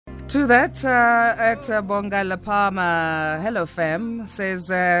To that, at Bonga La Palma, hello fam, says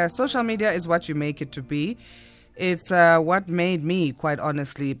social media is what you make it to be. It's what made me, quite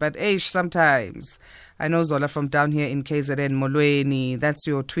honestly. But sometimes. I know Zola from down here in KZN, Molweni. That's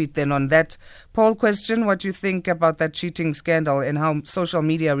your tweet then on that poll question. What do you think about that cheating scandal and how social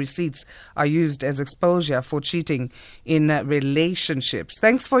media receipts are used as exposure for cheating in relationships?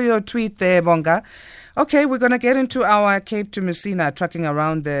 Thanks for your tweet there, Bonga. Okay, we're going to get into our Cape to Musina, trucking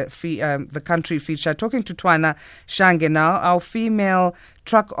around the country feature. Talking to Thwana Shange now, our female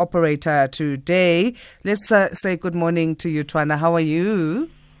truck operator today. Let's say good morning to you, Thwana. How are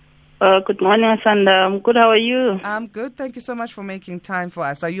you? Good morning, Sanda. I'm good. How are you? I'm good. Thank you so much for making time for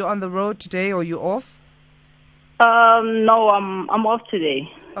us. Are you on the road today or you off? No, I'm off today.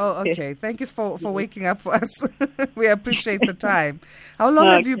 Oh, okay. Thank you for waking up for us. We appreciate the time. How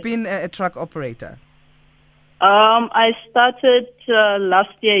long have you been a truck operator? I started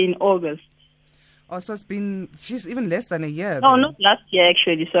last year in August. Oh, so she's even less than a year. No, then. not last year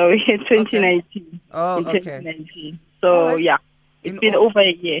actually. Sorry, 2019. Okay. Oh, okay. 2019. So, right. Yeah, it's been over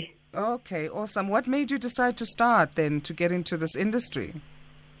a year. Okay, awesome. What made you decide to start then to get into this industry?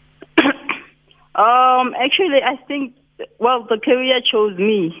 Actually, I think, the career chose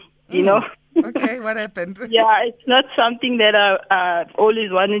me, you know. Okay, what happened? Yeah, it's not something that I've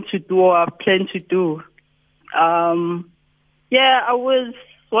always wanted to do or I've planned to do. I was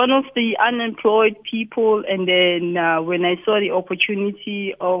one of the unemployed people, and then when I saw the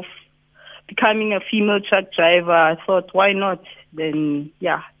opportunity of becoming a female truck driver, I thought, why not? Then,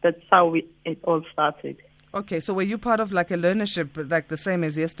 that's how it all started. Okay, so were you part of like a learnership, like the same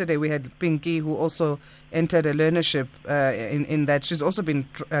as yesterday? We had Pinky, who also entered a learnership in that. She's also been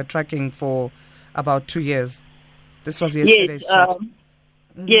trucking for about 2 years. This was yesterday's chat.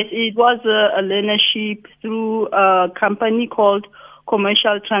 Yes, it was a learnership through a company called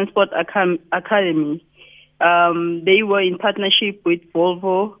Commercial Transport Academy. They were in partnership with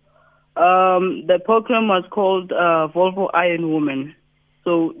Volvo. The program was called Volvo Iron Woman.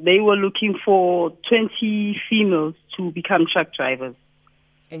 So they were looking for 20 females to become truck drivers.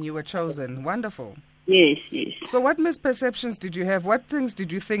 And you were chosen. Wonderful. Yes. So what misperceptions did you have? What things did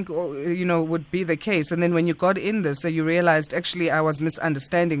you think, would be the case? And then when you got in this, so you realized, actually, I was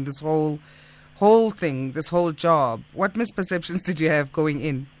misunderstanding this whole thing, this whole job. What misperceptions did you have going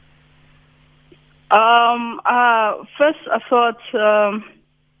in? First, I thought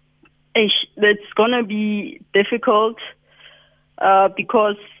it's going to be difficult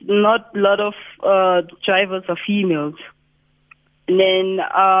because not a lot of drivers are females. And then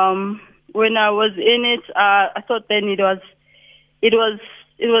when I was in it, I thought then it was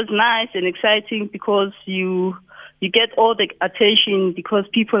nice and exciting because you get all the attention because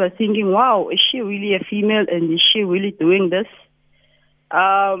people are thinking, wow, is she really a female and is she really doing this?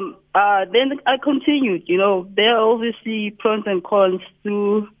 Then I continued. There are obviously pros and cons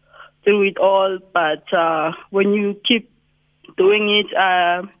through it all, but when you keep doing it,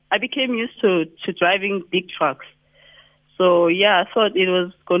 I became used to driving big trucks. So, I thought it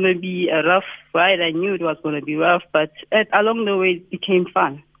was going to be a rough ride. I knew it was going to be rough, but along the way, it became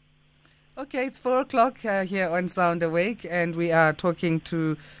fun. Okay, it's 4 o'clock here on Sound Awake, and we are talking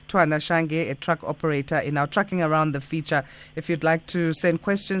to Thwana Shange, a truck operator in our Trucking Around the feature. If you'd like to send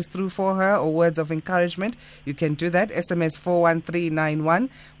questions through for her or words of encouragement, you can do that. SMS 41391,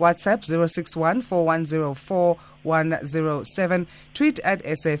 WhatsApp 061 4104 107, tweet at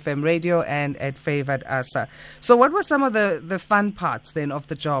SFM Radio and at Favored Asa. So what were some of the fun parts then of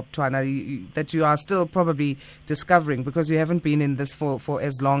the job, Thwana, that you are still probably discovering because you haven't been in this for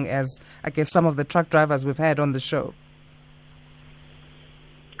as long as, I guess, some of the truck drivers we've had on the show?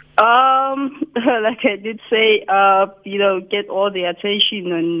 Like I did say, get all the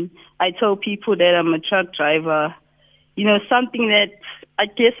attention, and I tell people that I'm a truck driver. Something that I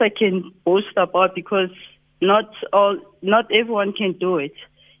guess I can boast about because not everyone can do it.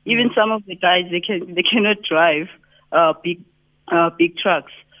 Even some of the guys, they cannot drive big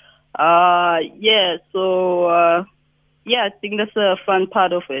trucks. I think that's a fun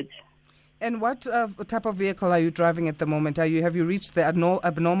part of it. And what type of vehicle are you driving at the moment? Have you reached the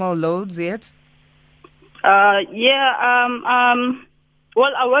abnormal loads yet? I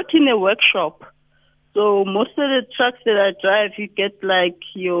work in a workshop. So most of the trucks that I drive, you get like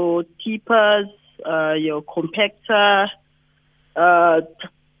your tippers, your compactor,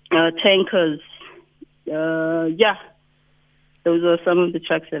 tankers. Those are some of the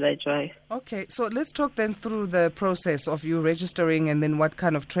trucks that I drive. Okay, so let's talk then through the process of you registering and then what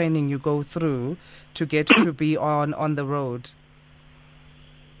kind of training you go through to get to be on the road.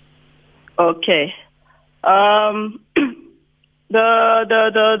 Okay.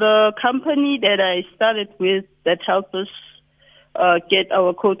 The company that I started with that helped us get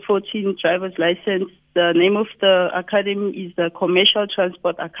our Code 14 driver's license, the name of the academy is the Commercial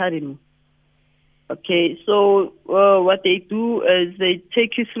Transport Academy. Okay, so what they do is they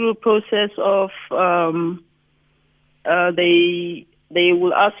take you through a process of they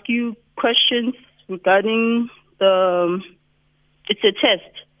will ask you questions regarding it's a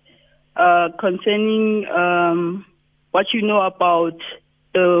test concerning what you know about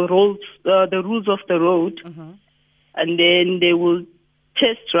the rules of the road, and then they will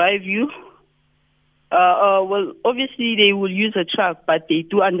test drive you. Well, obviously they will use a truck, but they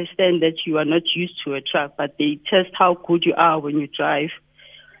do understand that you are not used to a truck, but they test how good you are when you drive.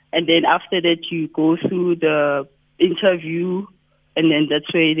 And then after that, you go through the interview, and then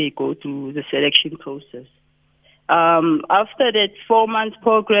that's where they go through the selection process. After that 4-month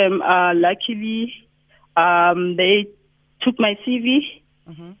program, luckily, they took my CV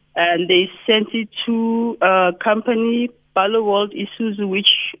and they sent it to a company, World Isuzu,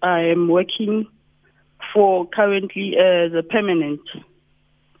 which I am working for currently as a permanent.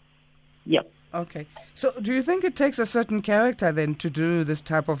 Yep. Okay. So do you think it takes a certain character then to do this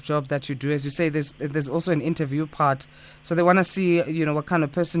type of job that you do? As you say, there's also an interview part. So they want to see, what kind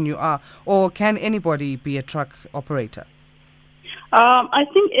of person you are. Or can anybody be a truck operator? I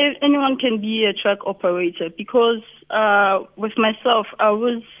think anyone can be a truck operator because with myself, I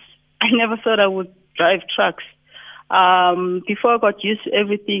never thought I would drive trucks. Before I got used to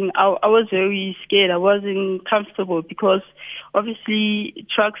everything, I was very scared. I wasn't comfortable because obviously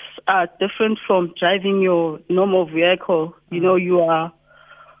trucks are different from driving your normal vehicle. You are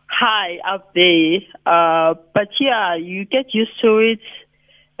high up there. But yeah, you get used to it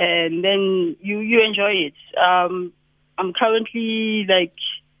and then you enjoy it. I'm currently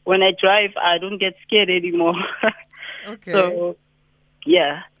when I drive, I don't get scared anymore. Okay. So,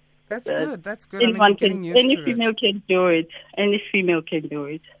 yeah. That's good. That's good. Any female can do it. Any female can do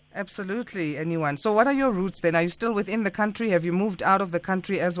it. Absolutely, anyone. So what are your routes then? Are you still within the country? Have you moved out of the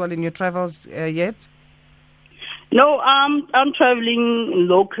country as well in your travels yet? No, I'm traveling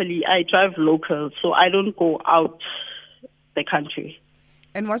locally. I drive local, so I don't go out the country.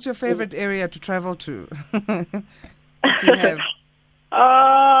 And what's your favorite area to travel to? If you have.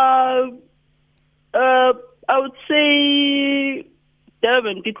 I would say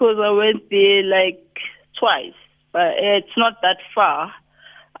Durban because I went there twice, but it's not that far.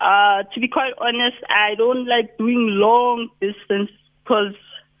 To be quite honest, I don't like doing long distance because,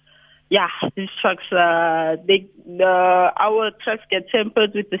 these trucks, our trucks get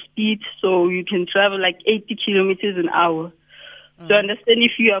tempered with the speed, so you can travel 80 kilometers an hour. So understand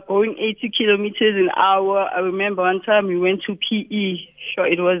if you are going 80 kilometers an hour. I remember one time we went to PE. Sure,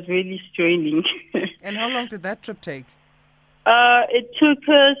 it was really straining. And how long did that trip take? It took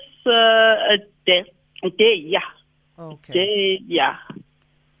us a day, yeah. Okay. A day, yeah.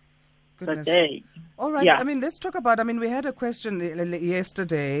 Goodness. A day. All right. Yeah. Let's talk about, we had a question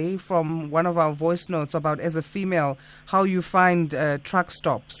yesterday from one of our voice notes about, as a female, how you find truck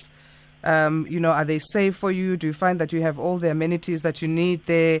stops. Are they safe for you? Do you find that you have all the amenities that you need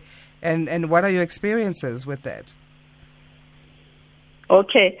there? And what are your experiences with that?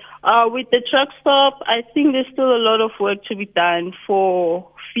 Okay. With the truck stop, I think there's still a lot of work to be done for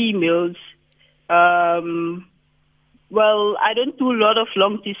females. Well, I don't do a lot of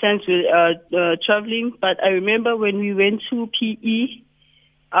long distance with traveling, but I remember when we went to PE,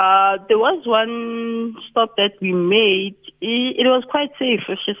 there was one stop that we made. It was quite safe.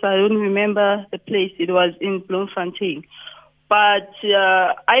 It's just I don't remember the place. It was in Bloemfontein. But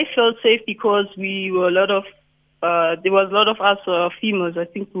I felt safe because we were there was a lot of us females. I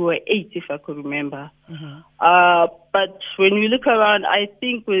think we were 8, if I could remember. But when we look around, I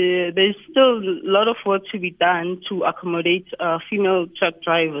think there's still a lot of work to be done to accommodate female truck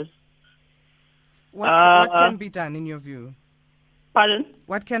drivers. What can be done in your view? Pardon?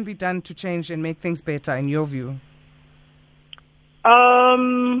 What can be done to change and make things better in your view?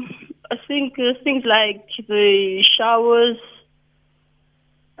 I think things like the showers.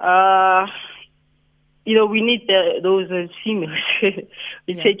 We need those as females.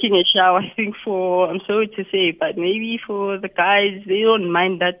 We're taking a shower, I think, I'm sorry to say, but maybe for the guys, they don't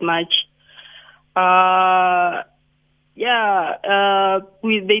mind that much.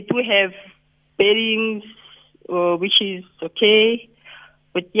 They do have beddings, which is okay.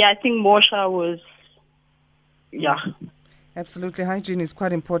 But I think more showers. Yeah. Absolutely. Hygiene is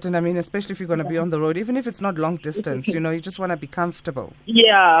quite important. Especially if you're going to be on the road, even if it's not long distance, you just want to be comfortable.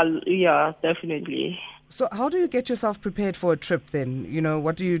 Yeah, definitely. So how do you get yourself prepared for a trip then?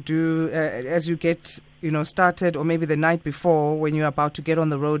 What do you do as you get, started, or maybe the night before when you're about to get on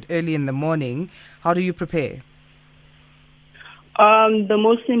the road early in the morning? How do you prepare? The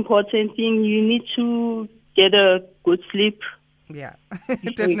most important thing, you need to get a good sleep. Yeah,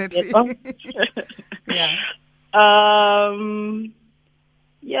 definitely. Yeah.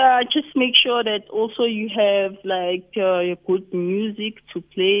 Yeah, just make sure that also you have like your good music to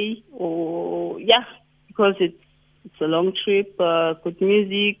play, or because it's a long trip. Good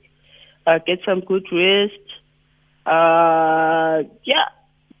music, get some good rest.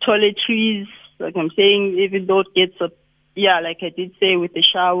 Toiletries, like I'm saying, even though it gets up, like I did say with the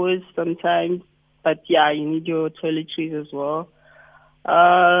showers sometimes, but you need your toiletries as well.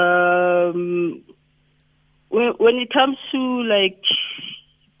 When it comes to like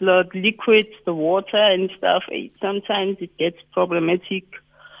the liquids, the water and stuff, sometimes it gets problematic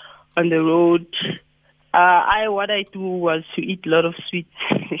on the road. What I do was to eat a lot of sweets.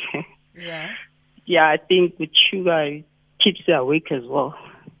 Yeah. I think with sugar it keeps you awake as well.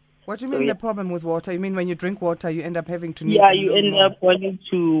 What do you mean the problem with water? You mean when you drink water, you end up having to you end up wanting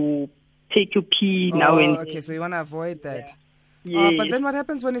to take your pee now and then. Okay, so you want to avoid that. Yeah. But then what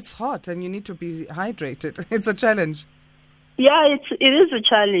happens when it's hot and you need to be hydrated? It's a challenge. Yeah, it is a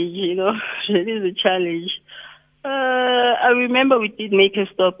challenge, It is a challenge. I remember we did make a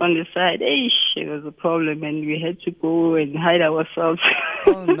stop on the side. It was a problem and we had to go and hide ourselves.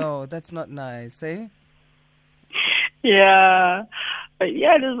 Oh no, that's not nice, eh? Yeah. But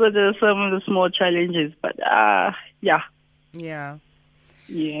those were some of the small challenges, but yeah. Yeah.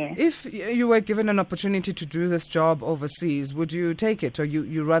 Yeah. If you were given an opportunity to do this job overseas, would you take it, or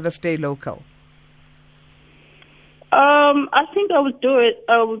you rather stay local? I think I would do it.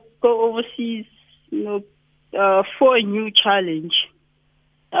 I would go overseas, for a new challenge.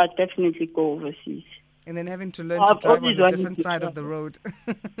 I'd definitely go overseas. And then having to learn to drive on a different side of the road.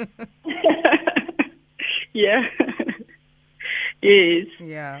 Yeah. Yes.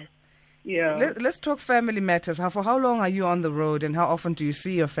 Yeah. Yeah. Let's talk family matters. For how long are you on the road, and how often do you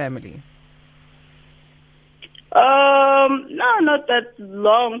see your family? No, not that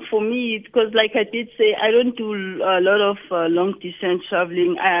long for me, because like I did say, I don't do a lot of long distance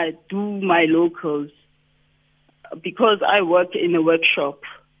traveling. I do my locals because I work in a workshop.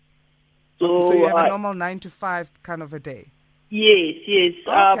 So you have a normal 9 to 5 kind of a day? Yes.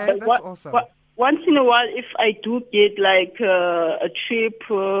 Okay, that's awesome. Once in a while, if I do get like a trip,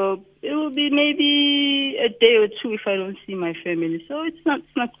 it will be maybe a day or two if I don't see my family. So it's not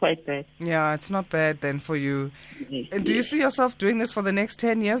quite bad. Yeah, it's not bad then for you. Yes, and do you see yourself doing this for the next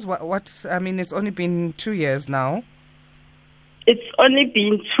 10 years? I mean, it's only been 2 years now. It's only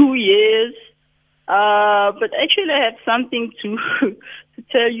been 2 years. But actually I have something to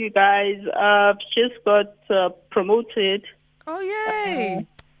tell you guys. I've just got promoted. Oh, yay!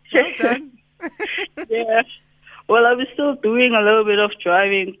 Well done. Yeah. Well, I was still doing a little bit of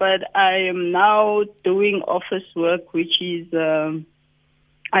driving, but I am now doing office work, which is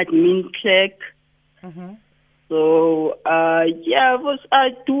admin clerk. Mm-hmm. So, I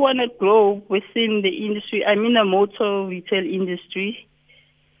do want to grow within the industry. I'm in the motor retail industry.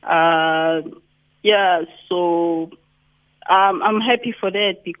 So I'm happy for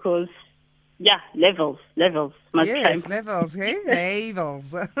that because, levels. Yes, levels, hey?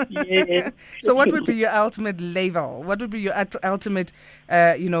 Levels. Yeah. So what would be your ultimate level? What would be your ultimate,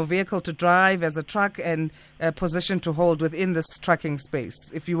 vehicle to drive as a truck and position to hold within this trucking space,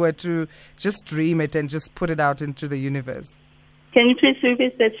 if you were to just dream it and just put it out into the universe? Can you please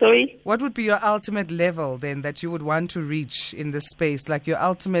repeat that, sorry? What would be your ultimate level then that you would want to reach in this space? Like your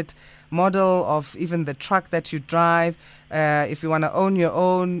ultimate model of even the truck that you drive, if you want to own your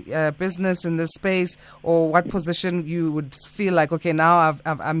own business in this space, or what position you would feel like, okay, now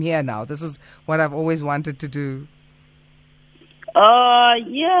I'm here now. This is what I've always wanted to do. I've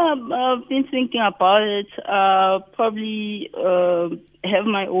been thinking about it. Probably have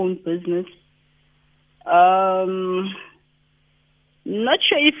my own business. Not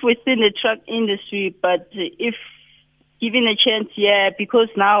sure if within the truck industry, but if given a chance, because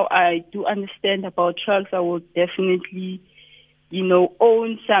now I do understand about trucks, I will definitely,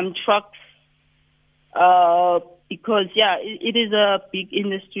 own some trucks. Because, it is a big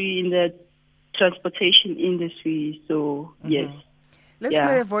industry in the transportation industry, so yes. Let's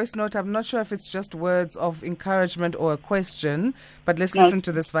play a voice note. I'm not sure if it's just words of encouragement or a question, but let's listen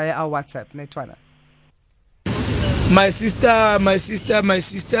to this via our WhatsApp. Thwana. My sister,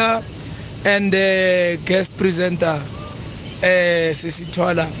 and the guest presenter, Sisi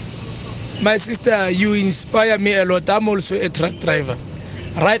Thwana. My sister, you inspire me a lot. I'm also a truck driver.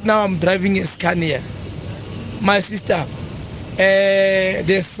 Right now, I'm driving a Scania. My sister,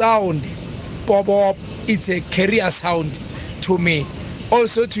 the sound, pop-up, it's a career sound to me.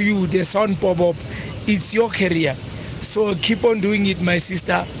 Also to you, the sound pop-up, it's your career. So keep on doing it, my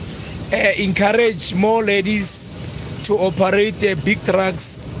sister. Encourage more ladies to operate big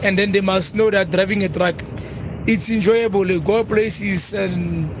trucks, and then they must know that driving a truck, it's enjoyable. You go places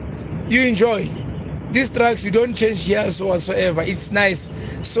and you enjoy. These trucks, you don't change gears whatsoever. It's nice.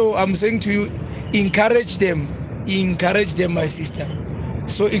 So I'm saying to you, encourage them, my sister.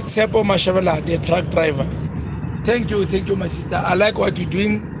 So it's Sepo Mashavala, the truck driver. Thank you, my sister. I like what you're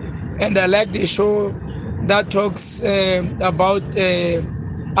doing, and I like the show that talks about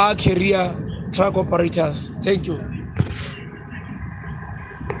our career truck operators. Thank you.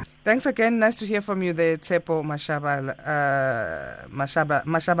 Thanks again. Nice to hear from you there, Tsepo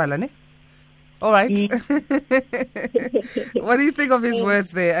Mashabala, ne? All right. What do you think of his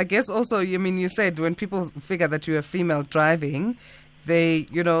words there? I guess also, you said when people figure that you're a female driving, they're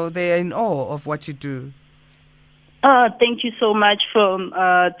in awe of what you do. Thank you so much from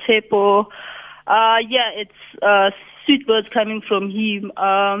Tsepo. It's sweet words coming from him.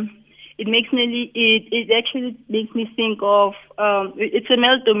 It actually makes me think of it's a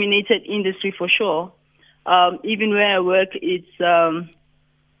male-dominated industry for sure. Even where I work, it's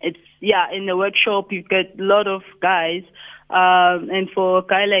in the workshop you get a lot of guys, and for a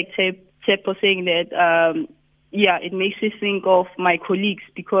guy like Tsepo saying that, it makes me think of my colleagues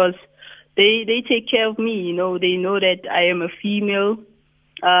because they take care of me. They know that I am a female.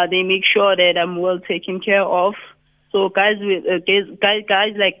 They make sure that I'm well taken care of. So guys like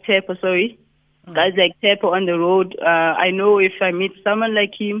Tsepo, guys like Tsepo on the road, I know if I meet someone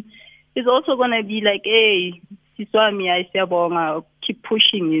like him, he's also gonna be like, hey, Siswami, I say keep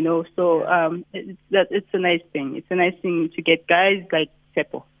pushing, So it's a nice thing. It's a nice thing to get guys like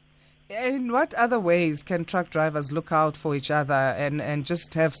Tsepo. In what other ways can truck drivers look out for each other and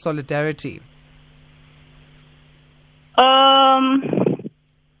just have solidarity?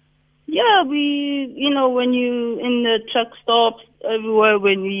 When you in the truck stops everywhere,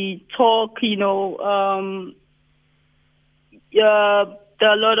 when we talk, there are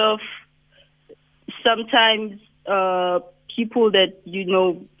a lot of sometimes people that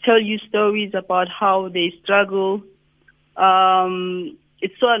tell you stories about how they struggle.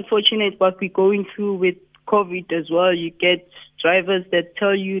 It's so unfortunate what we're going through with COVID as well. You get drivers that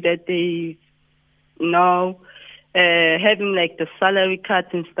tell you that they now having like the salary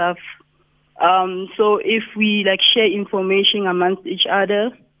cuts and stuff. So if we share information amongst each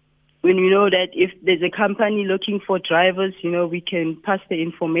other, when we know that if there's a company looking for drivers, we can pass the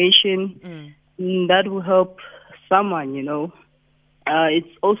information. That will help someone,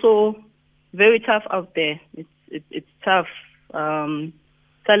 It's also very tough out there. It's tough.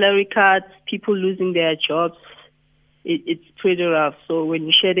 Salary cuts, people losing their jobs. It's pretty rough. So when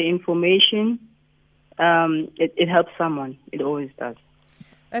you share the information, it helps someone. It always does.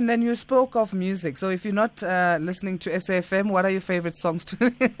 And then you spoke of music. So if you're not listening to SAFM, what are your favorite songs to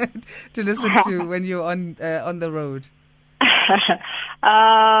listen to when you're on the road?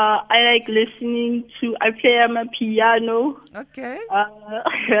 I like listening to. I play my piano. Okay.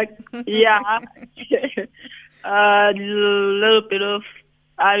 A little bit of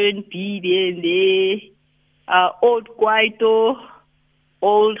R&B there and there. Old kwaito,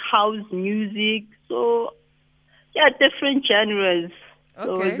 old house music. So different genres.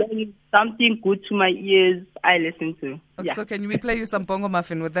 Okay. So something good to my ears, I listen to. Okay, so can we play you some Bongo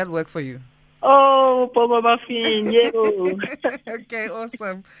Muffin? Would that work for you? Oh, Bongo Muffin, yeah. Okay,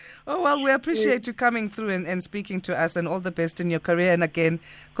 awesome. Oh, well, we appreciate you coming through and speaking to us, and all the best in your career. And again,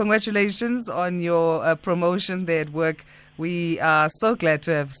 congratulations on your promotion there at work. We are so glad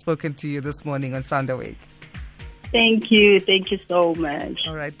to have spoken to you this morning on Sound Awake. Thank you so much.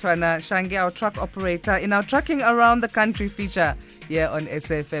 All right, Thwana, Shange, our truck operator in our Trucking Around the Country feature here on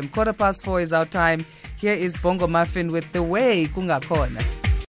SAFM. 4:15 is our time. Here is Bongo Muffin with The Way Kungakhona.